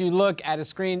how much you look at a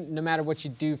screen, no matter what you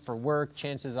do for work.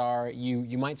 Chances are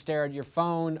you might stare at your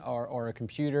phone or a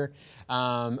computer or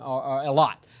a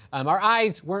lot. Our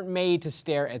eyes weren't made to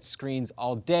stare at screens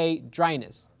all day.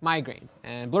 Dryness, migraines,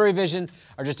 and blurry vision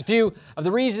are just a few of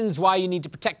the reasons why you need to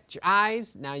protect your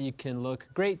eyes. Now you can look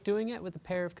great doing it with a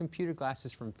pair of computer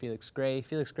glasses from Felix Gray.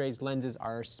 Felix Gray's lenses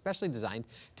are specially designed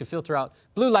to filter out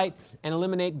blue light and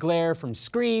eliminate glare from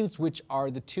screens, which are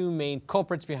the two main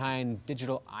culprits behind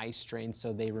digital eye strain,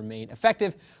 so they remain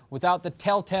effective without the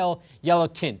telltale yellow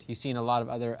tint you see in a lot of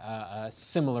other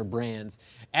similar brands.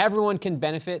 Everyone can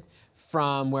benefit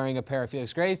from wearing a pair of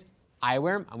Felix Grays. I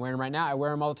wear them. I'm wearing them right now. I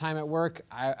wear them all the time at work.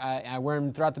 I wear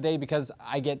them throughout the day because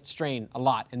I get strain a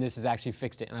lot, and this has actually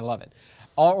fixed it, and I love it.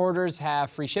 All orders have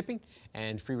free shipping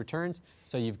and free returns,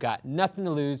 so you've got nothing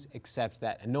to lose except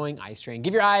that annoying eye strain.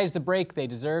 Give your eyes the break they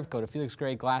deserve. Go to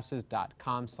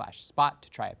felixgrayglasses.com/spot to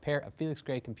try a pair of Felix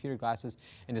Gray computer glasses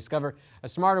and discover a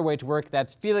smarter way to work.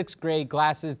 That's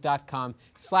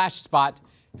felixgrayglasses.com/spot.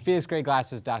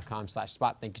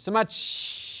 felixgrayglasses.com/spot. Thank you so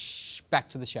much. Back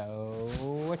to the show.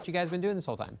 What you guys been doing this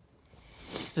whole time?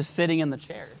 Just sitting in the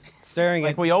chairs. Staring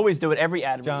Like at we always do at every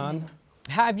ad. John,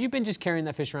 Have you been just carrying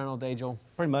that fish around all day, Joel?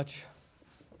 pretty much.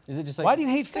 Is it just like Why do you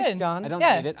hate fish, Good. John? I don't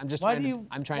Yeah. hate it. I'm just Why trying do to. you-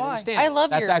 I'm trying to why? understand. I love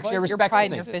That's actually a your respectful pride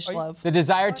in thing. your fish love. The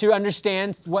desire to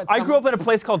understand what I grew up in a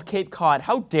place called Cape Cod.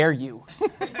 How dare you?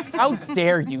 How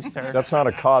dare you, sir? That's not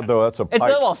a cod though. That's a It's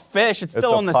pike. still a fish. It's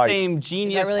still a on the pike. same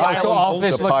genius. really- Oh, so all Hold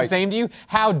fish the look the pike. same to you?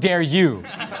 How dare you?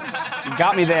 You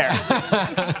got me there.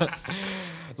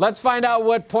 Let's find out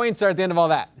what points are at the end of all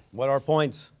that. What are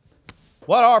points?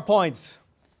 What are points?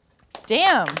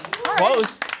 Damn. Close.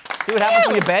 See what happens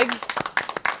when you beg?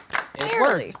 It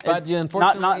Barely. worked, but you,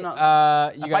 unfortunately, you If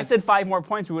I guys said 5 more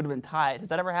points, we would have been tied. Has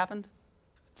that ever happened?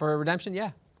 for redemption,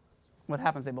 yeah. What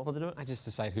happens? They both have to do it? I just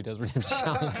decide who does redemption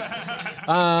challenge.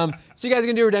 So you guys are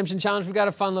gonna do a redemption challenge. We got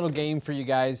a fun little game for you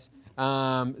guys.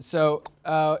 You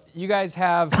guys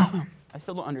have. I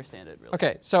still don't understand it, really.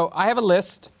 Okay, so I have a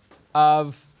list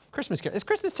of Christmas carols. It's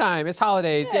Christmas time. It's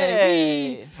holidays.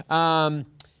 Yay! Yay.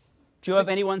 Do you have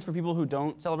any ones for people who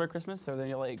don't celebrate Christmas? Or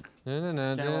they like, There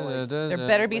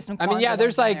better be some. I mean, yeah. Kwanzaa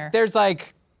There's ones in like there. there's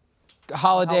like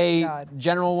holiday Oh, God.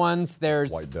 general ones.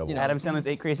 There's White devil. you know, Adam Sandler's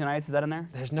 8 Crazy Nights? Is that in there?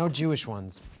 there's no Jewish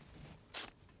ones.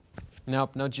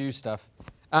 Nope, no Jew stuff.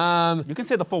 You can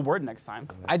say the full word next time.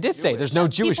 I did say there's no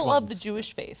Jewish People ones. of the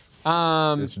Jewish faith.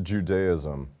 It's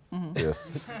Judaism.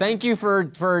 Yes. Thank you for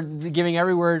giving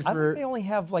every word I for. think they only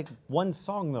have like one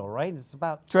song though, right? It's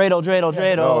about. Dreidel, dreidel,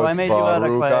 dreidel. No, I it's made you out of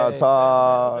clay. Baruch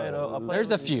atah,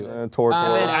 There's a few. Torah.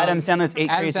 Adam Sandler's Eight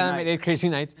Adam Crazy Sandler made Nights. 8 Crazy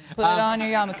Nights. Put it on your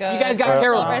yarmulke. You guys got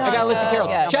carols. Right I got a list of carols.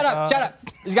 Yeah. Shut up, shut up.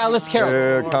 He's got a list of carols.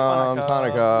 Here comes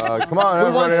Hanukkah. Come on, everybody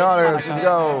in wants- the audience, let's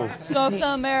go. Smoke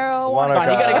some marijuana. Fine,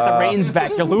 you gotta get the reins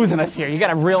back. You're losing us here. You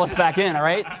gotta reel us back in, all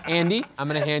right? Andy, I'm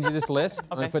going to hand you this list.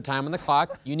 I'm going Okay. to put time on the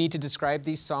clock. You need to describe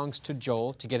these songs to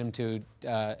Joel to get him to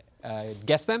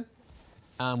guess them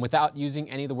without using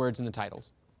any of the words in the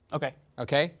titles. Okay.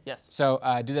 Okay? Yes. So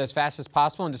do that as fast as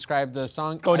possible and describe the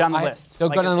song. Go down the list. Don't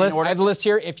Like go down in the list. order? I have the list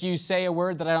here. If you say a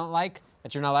word that I don't like,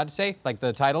 that you're not allowed to say, like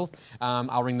the title,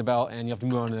 I'll ring the bell and you have to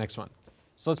move on to the next one.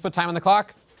 So let's put time on the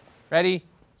clock. Ready,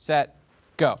 set,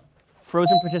 go.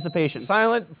 Frozen participation.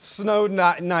 Silent snow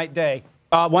night day.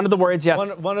 One of the words, yes.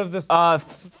 One of the.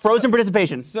 Frozen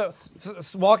participation.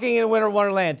 Walking in Winter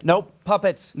Wonderland. Nope.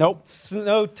 Puppets. Nope.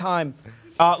 Snow time.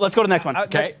 Let's go to the next one.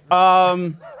 Okay.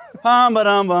 No.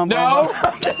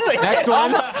 Next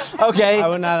one. Okay. I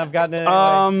would not have gotten it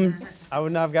anyway. I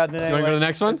would not have gotten it You anyway. want to go to the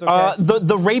next one? It's okay.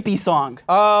 The rapey song.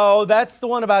 Oh, that's the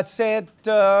one about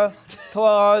Santa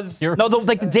Claus. You're- No,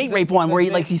 the date rape one where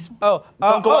he's. Don't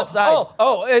go outside.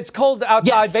 It's cold outside,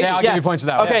 Yes. baby. Yeah, I'll give you points for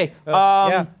that one.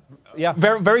 Okay. Yeah.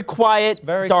 Very quiet.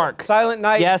 Very dark. Silent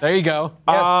night. Yes. There you go.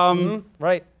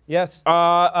 Right. Yes.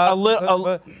 A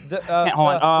little. Can't hold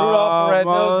on. Rudolph the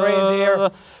Red-Nosed Reindeer.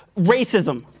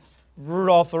 Racism.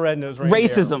 Rudolph the Red-Nosed Reindeer.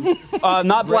 Racism.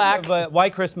 Not black. But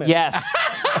White Christmas. Yes.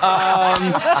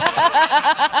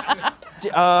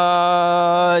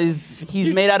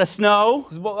 He's made out of snow.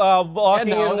 Walking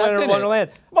Yeah, no, in that's Winter in it.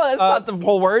 Wonderland. Well, that's not the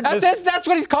whole word. That's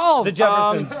what he's called. The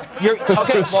Jeffersons. You're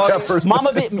okay.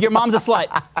 Jeffersons. Your mom's a slut.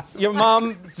 your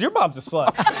mom's a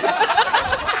slut.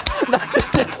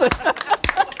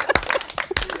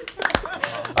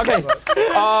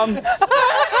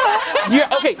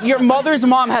 Okay. Your mother's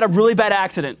mom had a really bad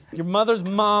accident. Your mother's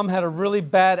mom had a really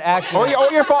bad accident.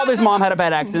 Or your father's mom had a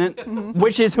bad accident.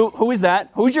 Which is who is that?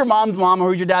 Who's your mom's mom or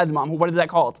who's your dad's mom? What is that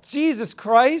called? Jesus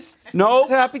Christ. No.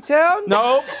 Happy Town?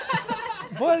 No.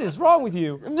 What is wrong with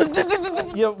you?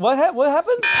 What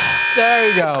happened? There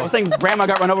you I go. was saying grandma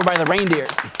got run over by the reindeer.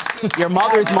 Your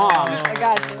mother's mom. I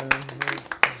got you.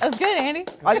 That's good, Andy.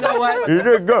 You know what? You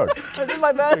did good.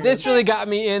 This really got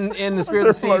me in the spirit of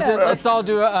the season. Let's all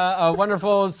do a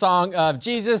wonderful song of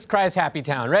Jesus Christ Happy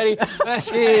Town. Ready?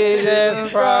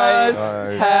 Jesus Christ,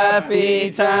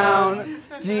 Happy town.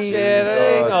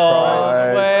 sitting all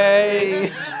the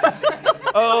way.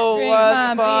 Oh, Drink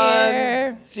what my fun.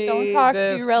 beer. Don't talk to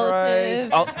Jesus your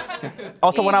relatives.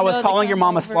 Also, when I was Even though they calling your come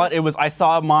mom a over. slut, it was I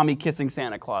saw mommy kissing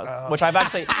Santa Claus, which I've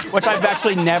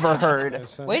actually never heard.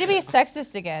 Way to be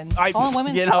sexist again. Calling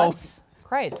women you know. sluts.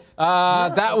 Christ.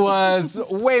 That was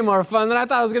way more fun than I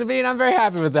thought it was going to be, and I'm very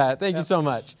happy with that. Thank you so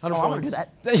much. 100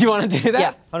 points. You want to do that?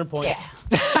 Yeah. 100 points.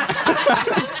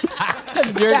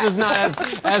 Yours is not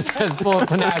as full of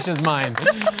panache as mine.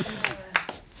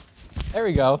 There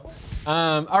we go.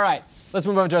 All right, let's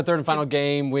move on to our third and final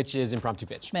game, which is impromptu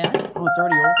pitch. Man. Oh, it's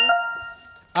already over.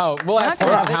 Oh, we'll have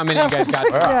points of how many you guys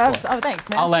got. Oh, thanks,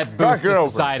 man. I'll let Back Booth it just over.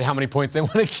 decide how many points they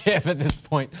want to give at this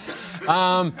point. You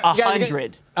guys are gonna-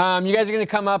 100. You guys are going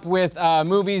to come up with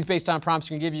movies based on prompts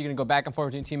we're going to give you. You're going to go back and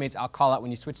forth between teammates. I'll call out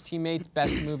when you switch teammates.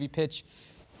 Best movie pitch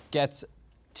gets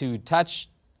to touch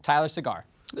Tyler's cigar.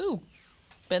 Ooh.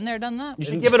 Been there, done that. You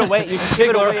should give it away. You should give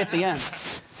it away at the end.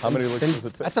 How many licks does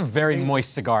it take? That's a very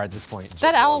moist cigar at this point.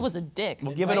 That owl was a dick.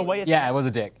 We'll give it right? away at Yeah, it was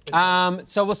a dick.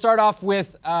 So we'll start off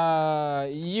with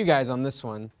you guys on this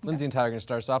one. Lindsay and Tyler are going to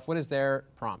start us off. What is their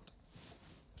prompt?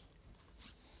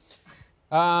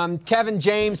 Kevin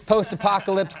James,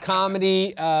 post-apocalypse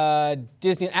comedy,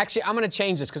 Disney. Actually, I'm going to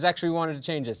change this because actually we wanted to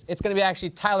change this. It's going to be actually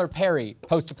Tyler Perry,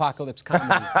 post-apocalypse comedy.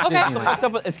 Disneyland. What's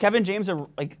up with- Is Kevin James a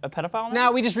pedophile now?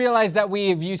 Now, we just realized that we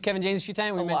have used Kevin James a few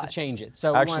times. We meant to lot. change it.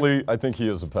 So we want- Actually, I think he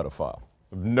is a pedophile.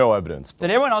 No evidence. Did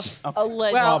everyone else? Oh.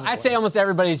 Allegedly. well, I'd say almost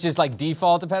everybody's just like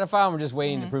default a pedophile, and we're just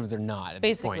waiting to prove they're not at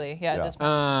this point. Basically, yeah, at Yeah. this point.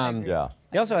 I agree. Yeah.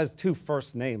 He also has 2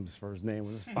 first names for his name.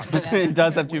 Which is fucking It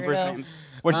does have 2 first Weirdo. names,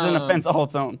 which is an offense all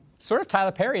its own. Sort of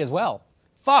Tyler Perry as well.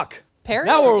 fuck. Perry?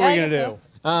 Now what are Yeah, we I gonna guess do?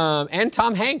 so. And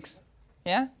Tom Hanks.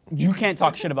 Yeah? You can't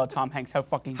talk shit about Tom Hanks. How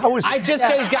fucking? How is I just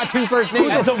said he's got 2 first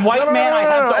names. As a white man, I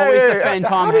have to always defend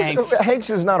Tom How does- Hanks. Hanks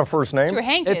is not a first name. Sure,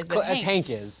 Hank It's is, but cl- it's Hanks.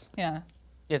 Hank is. Yeah.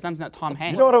 Yeah, it's not Tom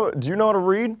Hanks. Do you know how to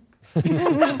read?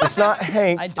 It's not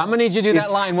Hank. I don't. I'm gonna need you to do that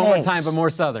It's line one more Hanks. time, but more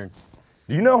southern.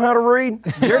 Do you know how to read?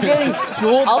 You're getting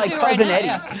schooled I'll by do it right Cousin now, Eddie.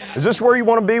 yeah. Is this where you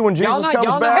want to be when Jesus Y'all know, comes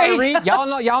y'all know back? how to read?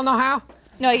 Y'all know how?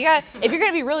 No, you got. If you're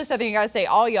gonna be really southern, you gotta say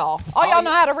all y'all. All y'all know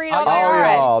how to read. All day. Oh, All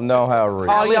right. y'all know how to read.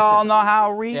 All listen. y'all know how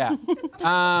to read. Yeah.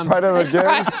 Try that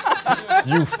again.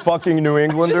 You fucking New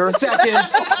Englander. Just a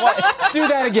second. Do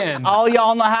that again. All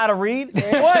y'all know how to read?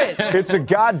 What? It's a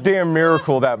goddamn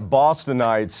miracle that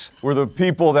Bostonites were the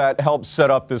people that helped set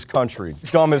up this country.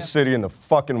 Dumbest city in the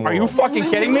fucking world. Are you fucking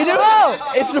kidding me, dude?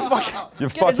 It's the fucking. You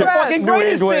It's the fucking New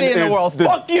greatest England city in the is world. the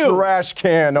Fuck you. trash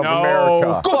can of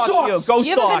America. Go Fuck you. Sox. Go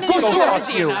You haven't Sox. been to Go New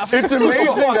Sox. Jersey enough. It's amazing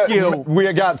Fuck that you.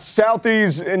 we got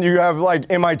Southeast and you have like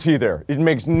MIT there. It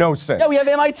makes no sense. Yeah, we have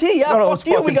MIT. Yeah, None of those fuck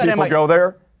you. fucking We got people MIT. go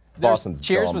there. Boston's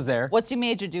Cheers dumb. was there. What's your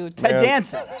major, dude? Ted Yeah.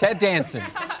 Danson. Ted Danson.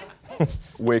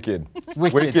 Wicked.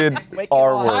 Wicked.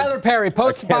 R-word. Tyler Perry,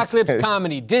 post-apocalypse say it.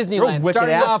 comedy, You're a Disneyland. wicked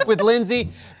Starting ass. off with Lindsay.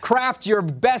 Craft your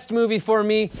best movie for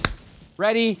me.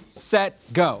 Ready, set,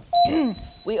 go.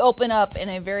 We open up in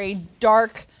a very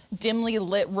dark, dimly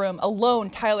lit room. Alone,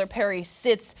 Tyler Perry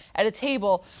sits at a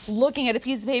table looking at a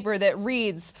piece of paper that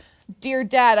reads, "Dear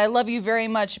Dad, I love you very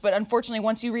much, but unfortunately,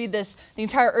 once you read this, the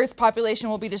entire Earth's population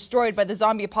will be destroyed by the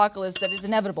zombie apocalypse that is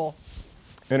inevitable."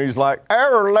 And he's like,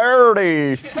 "Oh,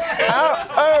 Lordy.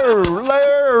 Oh,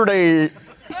 Lordy.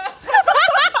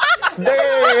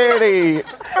 Daddy.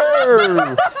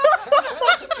 Oh.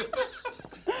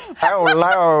 Oh,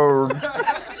 Lord."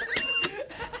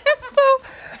 So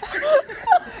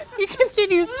he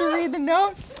continues to read the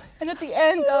note, and at the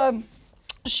end,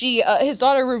 his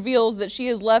daughter reveals that she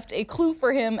has left a clue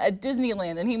for him at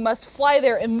Disneyland, and he must fly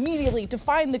there immediately to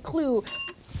find the clue.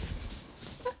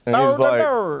 And he's like,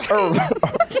 "Oh,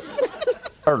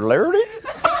 Lordy?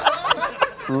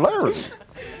 Lordy.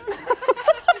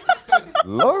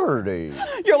 Lordy.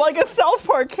 You're like a South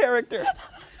Park character.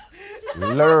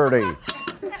 Lordy."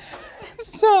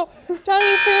 So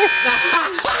Tyler Perry.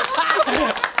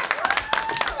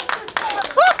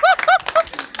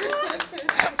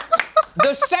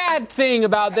 The sad thing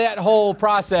about that whole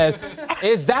process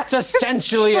is that's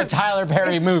essentially a Tyler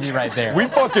Perry movie right there. We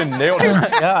fucking nailed it.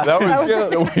 Yeah. That was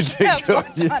we did well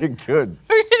good. You did good.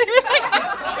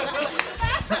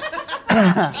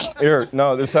 Here,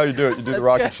 no, this is how you do it. You do the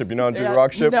rocket good. ship. You know how to do Yeah. the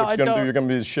rocket ship? No, What I you're gonna do, don't. you're gonna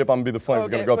be the ship, I'm gonna be the flames. We're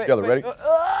Okay, gonna go wait, together. wait. Ready?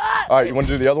 All right, you wanna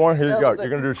do the other one? Here you go. That was You're it.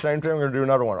 gonna do the same thing, I'm gonna do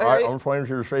another one. All right, Alright. I'm flames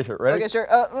to your face it. Ready? Okay, sure.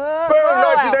 Boom,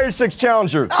 Wow. 1986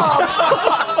 Challenger.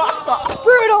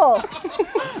 Brutal.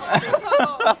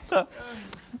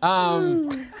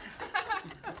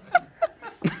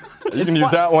 You can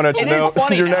use that one at It is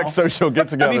funny your now. next social get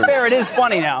To be together. fair, it is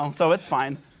funny now, so it's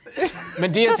fine.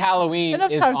 Medea's Halloween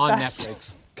Enough is time's on passed.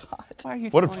 Netflix. Why are you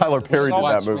What if telling Tyler me? Perry did I'll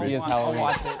that watch movie? Medea's I'll Halloween.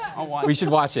 watch it. I'll watch We it. should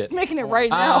watch it. Making it right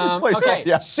now. Okay,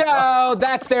 Yeah. so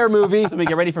that's their movie. Let me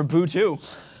get ready for Boo 2.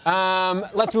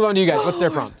 Let's move on to you guys. What's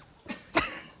their prompt?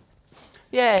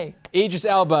 Yay. Idris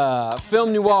Elba,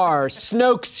 film noir,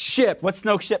 Snoke's ship. What's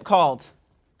Snoke's ship called?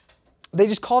 They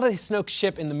just called it Snoke's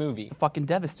ship in the movie. Fucking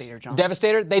Devastator, John.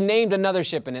 Devastator. They named another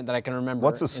ship in it that I can remember.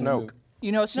 What's a in the Snoke? movie.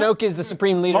 You know, Snoke is the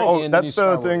supreme leader Oh, in the new that's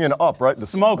Star the thing Wars. in Up, right? The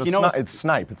Smoke, the you know what's- it's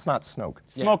Snipe. It's not Snoke.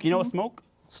 Smoke, you know what smoke?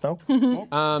 Snoke?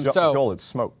 So Joel, it's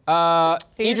Smoke. Here's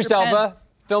Idris your pen. Elba,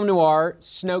 film noir,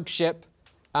 Snoke ship.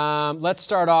 Let's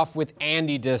start off with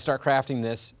Andy to start crafting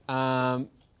this.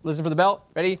 Listen for the bell.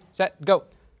 Ready, set, go.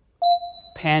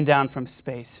 Pan down from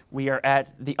space. We are at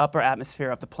the upper atmosphere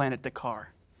of the planet Dakar.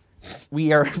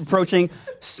 We are approaching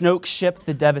Snoke's ship,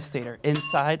 the Devastator.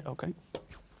 Inside, okay.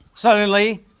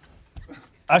 Suddenly,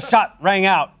 a shot rang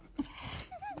out.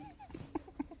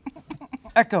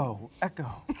 Echo, echo.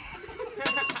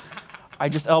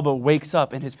 Idris Elba wakes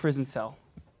up in his prison cell.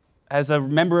 As a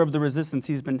member of the resistance,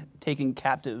 he's been taken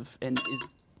captive and is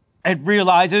And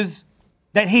realizes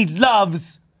that he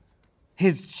loves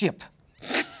his ship.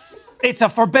 It's a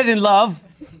forbidden love,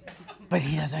 but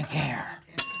he doesn't care.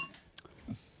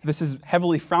 This is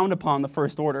heavily frowned upon, the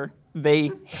First Order.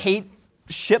 They hate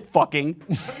ship fucking.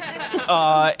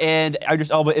 And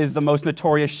Idris Elba is the most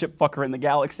notorious ship fucker in the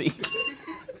galaxy.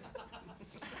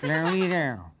 Larry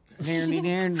down. Larry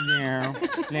down, down.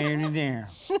 Larry down.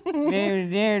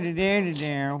 Larry down, down,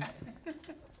 down.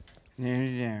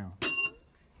 Larry down.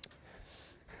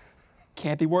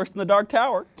 Can't be worse than the Dark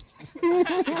Tower.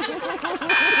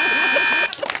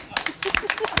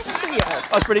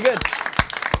 That's pretty good.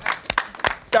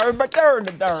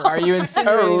 Are you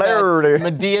insinuating Hilarity. that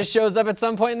Medea shows up at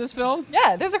some point in this film?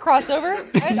 Yeah, there's a crossover.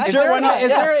 Sure, why not?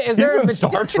 Is there He's a in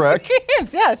Star Trek. He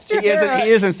is, yeah, it's true. He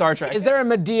is in Star Trek. Is there a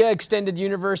Medea extended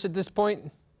universe at this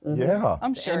point? Yeah.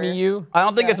 I'm sure. Amy, you? I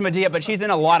don't think it's Medea, but she's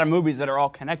in a lot of movies that are all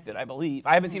connected, I believe.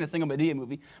 I haven't seen a single Medea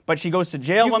movie, but she goes to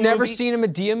jail You've one never movie. seen a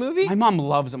Medea movie? My mom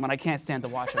loves them, and I can't stand to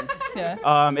watch them.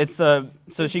 Yeah.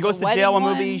 So she goes to wedding jail one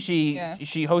one? movie. She Yeah.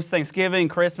 she hosts Thanksgiving,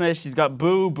 Christmas. She's got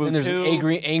Boo And there's an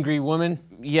 2. angry woman.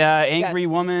 Yeah, Angry Yes.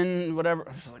 Woman, whatever.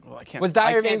 I was like, well, I can't. Was I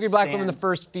Diary of can't Angry Black Woman the stand-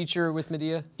 first feature with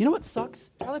Medea? You know what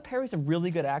sucks? Tyler Perry's a really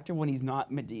good actor when he's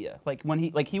not Medea. Like when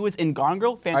he was in Gone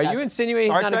Girl. Are Fantastic. you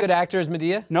insinuating Star he's not a Trek? good actor as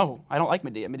Medea? No, I don't like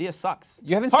Medea. Medea sucks.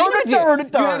 You haven't seen Medea.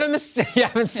 You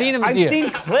haven't seen a I've Medea. seen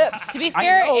clips. To be I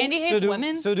fair, know. Andy hates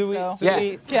women. So do we? so- So Yeah.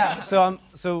 we, Yeah.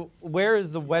 So where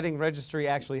is the wedding registry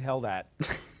actually held at?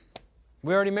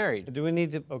 We're already married. Do we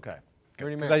need to? Okay.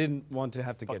 Already Because I married. didn't want to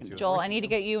have to get you. Joel, I need to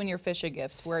get you and your fish a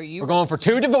gift. Where are you? We're going for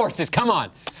 2 divorces. Come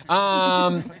on.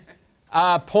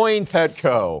 Points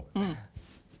Petco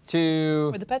to.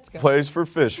 Where the pets go. plays for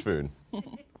fish food.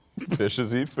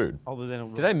 Fishes eat food. Although they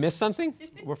don't. Did I miss something?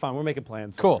 We're fine. We're making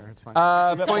plans. Cool. Here. It's fine.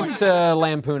 Points to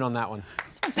Lampoon on that one.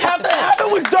 Half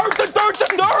it was dirt.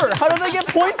 How did they get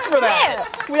points for that?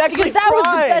 We actually Because that was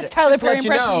tried. the best Tyler Just to Perry let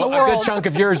you impression know, in the a good world. chunk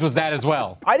of yours was that as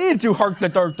well. I didn't do heart the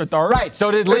dirt. Right, so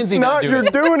did Lindsay It's not, do you're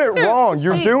it. doing it wrong.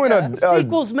 You're doing a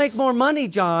Sequels make more money,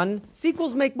 John.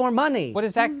 Sequels make more money. What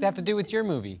does that have to do with your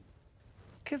movie?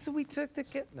 Because we took the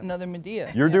kid. Another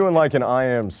Medea. you're doing like an I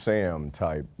Am Sam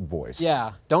type voice.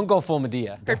 Yeah, don't go full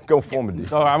Medea. Go full Medea.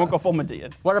 So I won't go full Medea.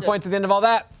 What are points at the end of all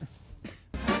that?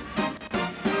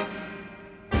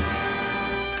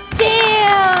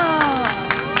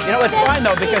 Damn! You know, it's fine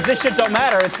though because this shit don't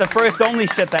matter. It's the first only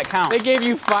shit that counts. They gave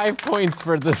you 5 points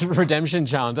for the redemption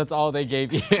challenge. That's all they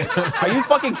gave you. Are you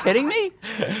fucking kidding me?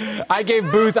 I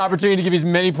gave Booth opportunity to give you as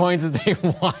many points as they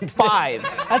want. 5.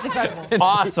 That's incredible.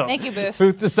 Awesome. Thank you, Booth.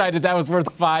 Booth decided that was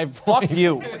worth 5 points. Fuck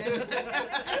you.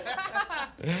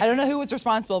 I don't know who was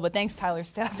responsible, but thanks, Tyler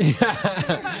Staff.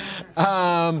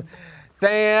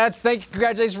 Thank you.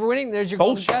 Congratulations for winning. There's your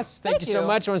golden Bullshit. chest. Thank you so you.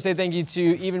 much. I want to say thank you to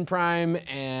Even Prime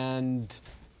and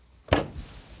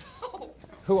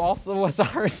who also was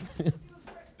ours?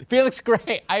 Felix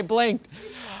Gray. I blanked.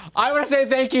 I want to say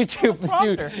thank you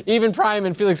to Even Prime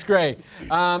and Felix Gray.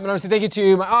 And I want to say thank you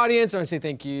to my audience. I want to say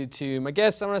thank you to my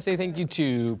guests. I want to say thank you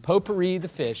to Potpourri the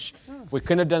fish. We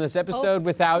couldn't have done this episode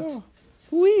without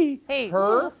Hey,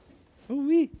 her.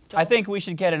 I think we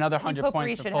should get another think 100 Potpourri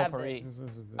points for should have Potpourri.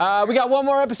 this. We got one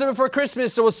more episode before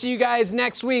Christmas, so we'll see you guys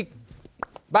next week.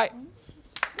 Bye.